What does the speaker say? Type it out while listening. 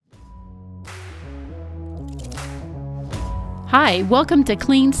Hi, welcome to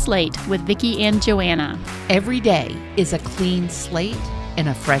Clean Slate with Vicki and Joanna. Every day is a clean slate and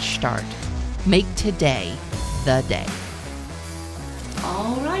a fresh start. Make today the day.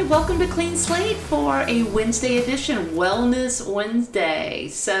 All right, welcome to Clean Slate for a Wednesday edition, Wellness Wednesday.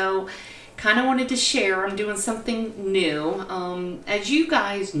 So, kind of wanted to share, I'm doing something new. As you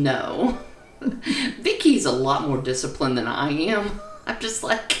guys know, Vicki's a lot more disciplined than I am. I'm just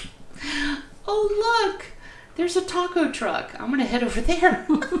like, oh look, there's a taco truck. I'm going to head over there.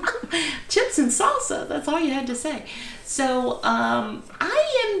 Chips and salsa, that's all you had to say. So,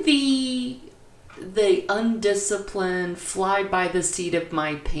 I am the undisciplined, fly by the seat of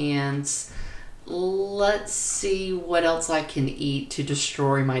my pants, let's see what else I can eat to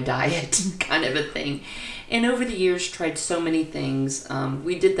destroy my diet kind of a thing. And over the years, tried so many things.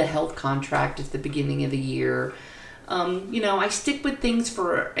 We did the health contract at the beginning of the year. I stick with things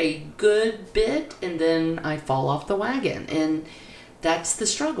for a good bit and then I fall off the wagon. And that's the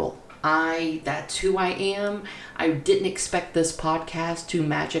struggle. That's who I am. I didn't expect this podcast to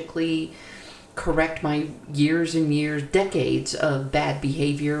magically correct my years and years, decades of bad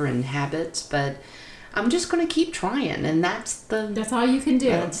behavior and habits, but I'm just going to keep trying, and that's all you can do.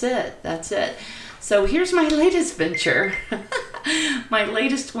 That's it. So here's my latest venture. My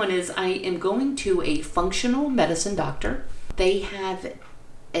latest one is I am going to a functional medicine doctor. They have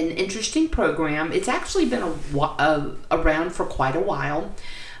an interesting program. It's actually been around for quite a while,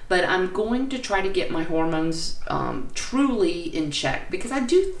 but I'm going to try to get my hormones truly in check, because I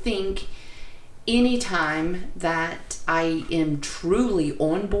do think anytime that I am truly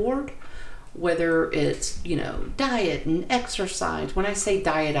on board, whether it's, diet and exercise. When I say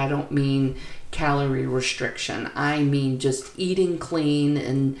diet, I don't mean calorie restriction. I mean just eating clean,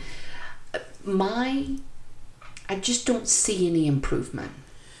 and I just don't see any improvement.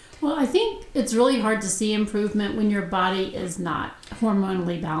 Well, I think it's really hard to see improvement when your body is not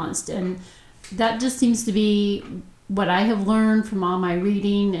hormonally balanced, and that just seems to be what I have learned from all my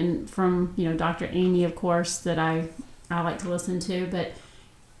reading and from, Dr. Amy, of course, that I like to listen to. But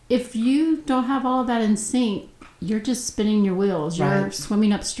if you don't have all of that in sync, you're just spinning your wheels. You're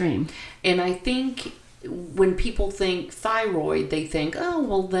swimming upstream. And I think when people think thyroid, they think, oh,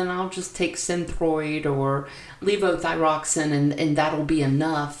 well, then I'll just take Synthroid or levothyroxine and that'll be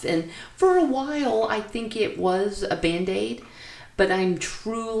enough. And for a while, I think it was a Band-Aid, but I'm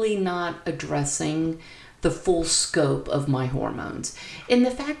truly not addressing the full scope of my hormones. And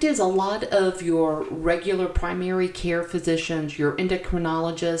the fact is, a lot of your regular primary care physicians, your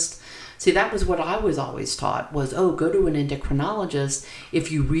endocrinologist, see, that was what I was always taught was, go to an endocrinologist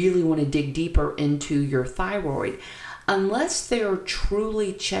if you really want to dig deeper into your thyroid. Unless they're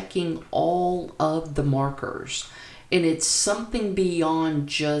truly checking all of the markers, and it's something beyond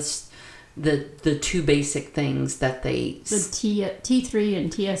just the two basic things that they... The T3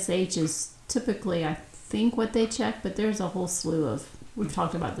 and TSH is typically, I think, what they check, but there's a whole slew of, we've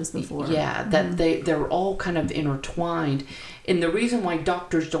talked about this before. Yeah, that they're all kind of intertwined. And the reason why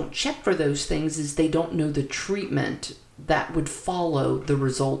doctors don't check for those things is they don't know the treatment that would follow the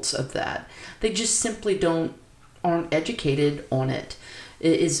results of that. They just simply aren't educated on it.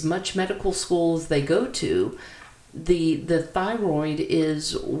 As much medical school as they go to, the thyroid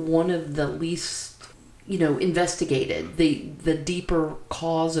is one of the least investigated, the deeper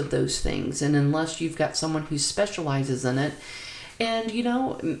cause of those things. And unless you've got someone who specializes in it, and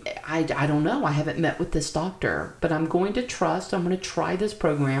I don't know, I haven't met with this doctor, but I'm going to try this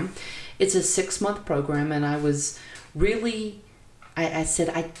program. It's a 6-month program, and I was really, I said,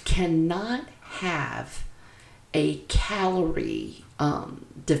 I cannot have a calorie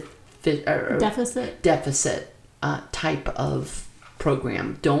deficit type of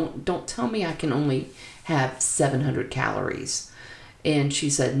program. Don't tell me I can only have 700 calories. And she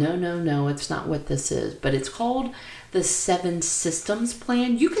said, no, it's not what this is. But it's called the 7 Systems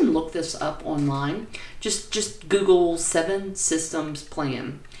Plan. You can look this up online. Just Google 7 Systems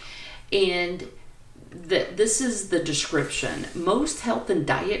Plan. And this is the description. Most health and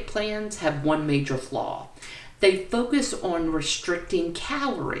diet plans have one major flaw. They focus on restricting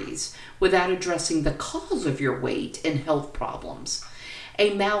calories without addressing the cause of your weight and health problems.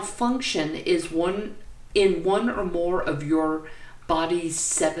 A malfunction is in one or more of your body's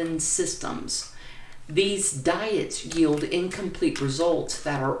 7 systems. These diets yield incomplete results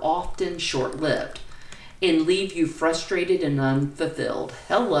that are often short-lived and leave you frustrated and unfulfilled.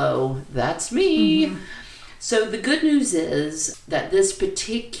 Hello, that's me. Mm-hmm. So the good news is that this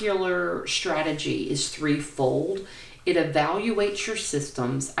particular strategy is threefold. It evaluates your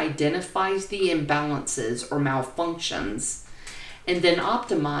systems, identifies the imbalances or malfunctions, and then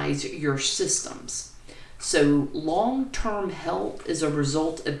optimize your systems. So long-term health is a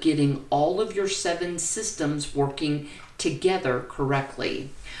result of getting all of your 7 systems working together correctly.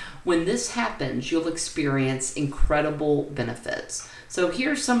 When this happens, you'll experience incredible benefits. So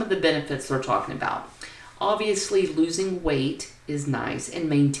here's some of the benefits they're talking about. Obviously, losing weight is nice and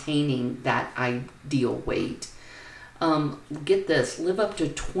maintaining that ideal weight. Get this, live up to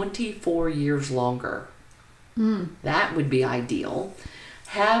 24 years longer. That would be ideal.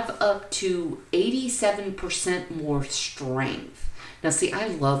 Have up to 87% more strength. Now, see, I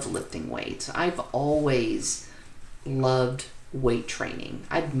love lifting weights. I've always loved weight training.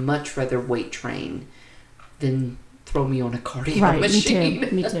 I'd much rather weight train than throw me on a cardio machine.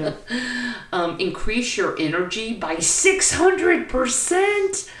 Me too. Increase your energy by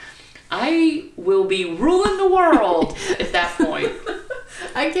 600%. I will be ruling the world at that point.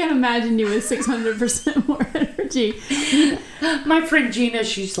 I can't imagine you with 600% more energy. My friend Gina,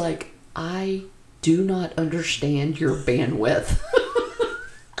 she's like, I do not understand your bandwidth.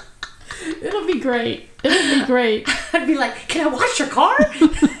 It'll be great. It'll be great. I'd be like, can I wash your car?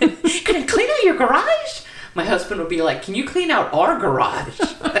 Can I clean out your garage? My husband would be like, can you clean out our garage?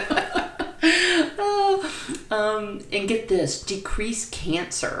 And get this, decrease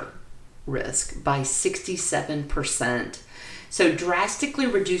cancer risk by 67%. So drastically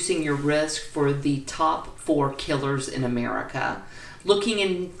reducing your risk for the top 4 killers in America. Looking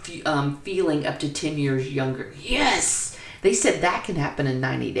and feeling up to 10 years younger. Yes! They said that can happen in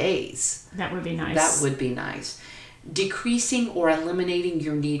 90 days. That would be nice. That would be nice. Decreasing or eliminating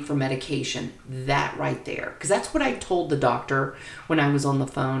your need for medication. That right there. Because that's what I told the doctor when I was on the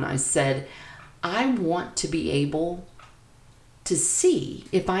phone. I said, I want to be able to see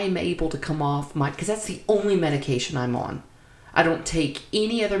if I am able to come off my... Because that's the only medication I'm on. I don't take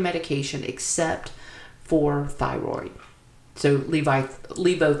any other medication except for thyroid. So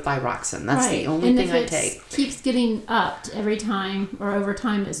levothyroxine. That's the only thing I take. It keeps getting upped every time, or over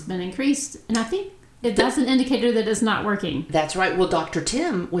time it's been increased. And I think that's an indicator that it's not working. That's right. Well, Dr.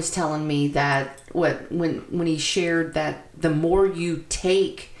 Tim was telling me that when he shared that the more you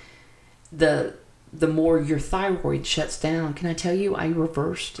take, the more your thyroid shuts down. Can I tell you, I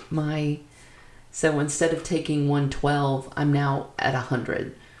reversed my... So instead of taking 112, I'm now at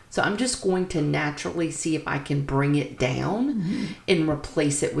 100. So I'm just going to naturally see if I can bring it down and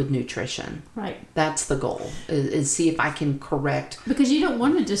replace it with nutrition. Right. That's the goal, is see if I can correct. Because you don't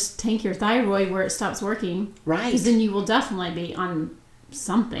want to just tank your thyroid where it stops working. Right. Because then you will definitely be on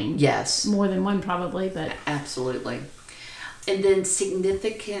something. Yes. More than one probably, but... Absolutely. And then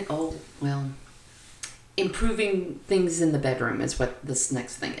improving things in the bedroom is what this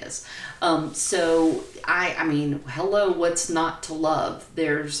next thing is. So I mean, hello, what's not to love?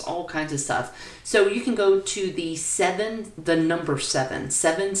 There's all kinds of stuff. So you can go to the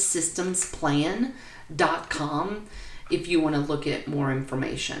 7systemsplan.com if you want to look at more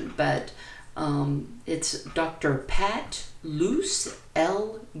information. But it's Dr. Pat Luse,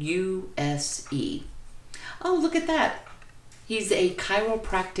 Luse. Oh, look at that. He's a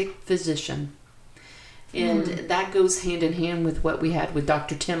chiropractic physician. And that goes hand in hand with what we had with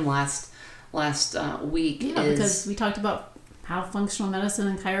Dr. Tim last week. Yeah, because we talked about how functional medicine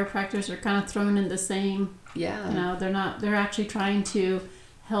and chiropractors are kind of thrown in the same. Yeah. You know, they're actually trying to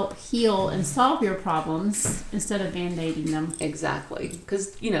help heal and solve your problems instead of band-aiding them. Exactly.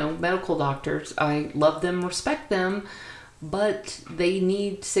 Because, medical doctors, I love them, respect them, but they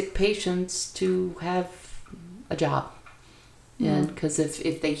need sick patients to have a job. And because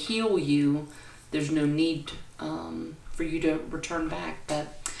if they heal you, there's no need for you to return back.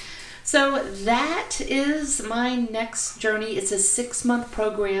 So that is my next journey. It's a 6-month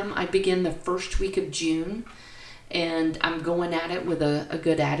program. I begin the first week of June, and I'm going at it with a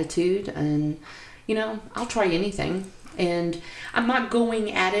good attitude. And, I'll try anything. And I'm not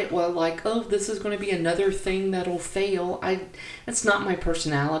going at it oh, this is going to be another thing that'll fail. That's not my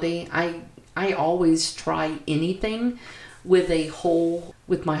personality. I always try anything with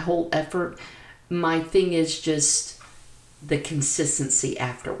my whole effort. My thing is just the consistency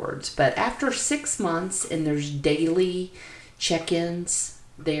afterwards. But after 6 months, and there's daily check-ins,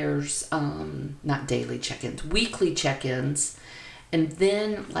 there's not daily check-ins, weekly check-ins, and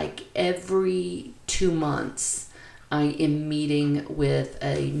then every 2 months, I am meeting with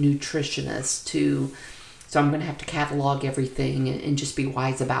a nutritionist so I'm going to have to catalog everything and just be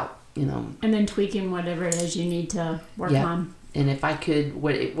wise about, And then tweaking whatever it is you need to work on. And if I could,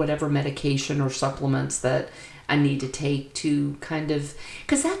 whatever medication or supplements that I need to take to kind of...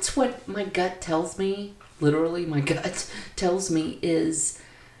 Because that's what my gut tells me. Literally, my gut tells me is...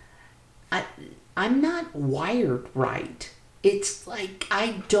 I'm not wired right. it's like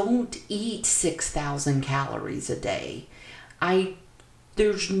I don't eat 6,000 calories a day.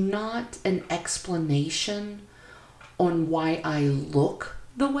 There's not an explanation on why I look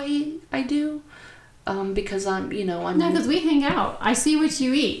the way I do. Because I'm No, because we hang out. I see what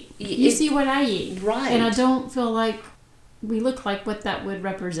you eat. You see what I eat. Right. And I don't feel like we look like what that would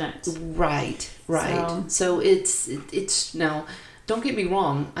represent. Right. So it's now, don't get me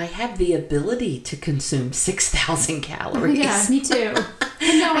wrong, I have the ability to consume 6,000 calories. Yeah, me too.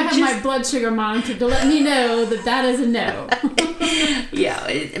 And now I have my blood sugar monitor to let me know that is a no.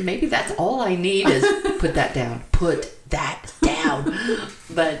 Yeah, maybe that's all I need is put that down. But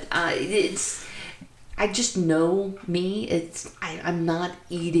I just know me. I'm not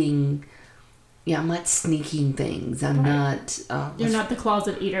eating. Yeah, I'm not sneaking things. I'm not. You're not the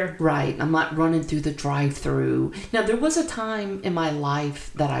closet eater. Right. I'm not running through the drive-through. Now, there was a time in my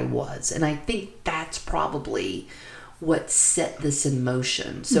life that I was, and I think that's probably what set this in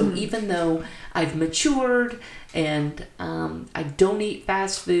motion. So even though I've matured and I don't eat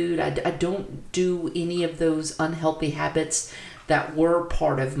fast food, I don't do any of those unhealthy habits that were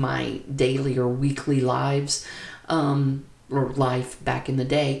part of my daily or weekly lives, or life back in the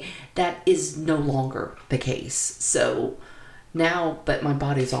day, that is no longer the case. So now, but my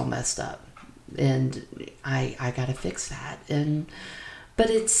body's all messed up, and I gotta fix that.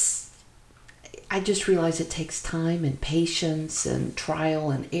 But I just realize it takes time and patience and trial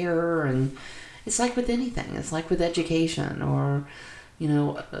and error, and it's like with anything. It's like with education or,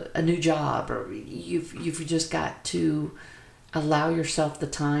 a new job, or you've just got to allow yourself the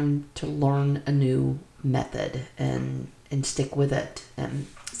time to learn a new method and stick with it. And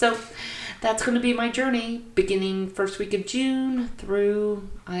so that's going to be my journey beginning first week of June through,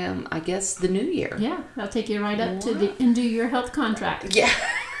 I guess, the new year. Yeah, that'll take you right up to the end of your health contract. Yeah.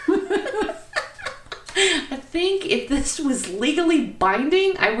 I think if this was legally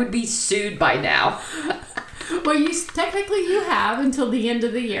binding, I would be sued by now. Well, technically you have until the end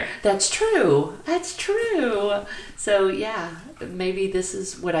of the year. That's true. So yeah, maybe this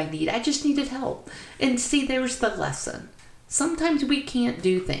is what I need. I just needed help. And see, there's the lesson. Sometimes we can't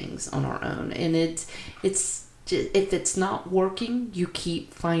do things on our own, and it's just, if it's not working, you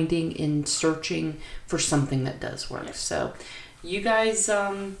keep finding and searching for something that does work. Yes. So you guys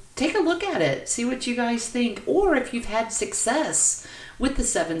take a look at it, see what you guys think, or if you've had success with the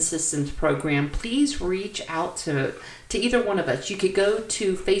 7 Systems program, please reach out to either one of us. You could go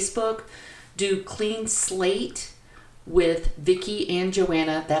to Facebook, do Clean Slate with Vicki and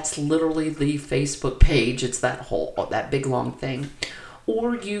Joanna. That's literally the Facebook page. It's that big long thing.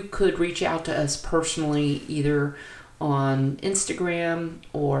 Or you could reach out to us personally, either on Instagram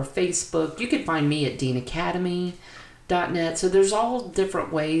or Facebook. You can find me at deanacademy.net. So there's all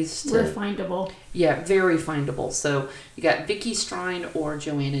different ways to... We're findable. Yeah, very findable. So you got Vicki Strine or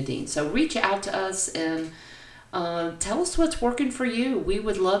Joanna Dean. So reach out to us and tell us what's working for you. We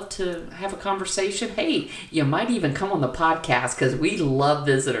would love to have a conversation. Hey, you might even come on the podcast because we love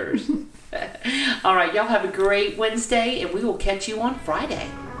visitors. All right, y'all have a great Wednesday, and we will catch you on Friday.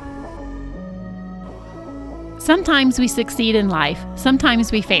 Sometimes we succeed in life.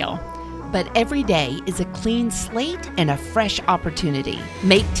 Sometimes we fail. But every day is a clean slate and a fresh opportunity.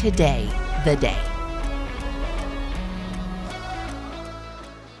 Make today the day.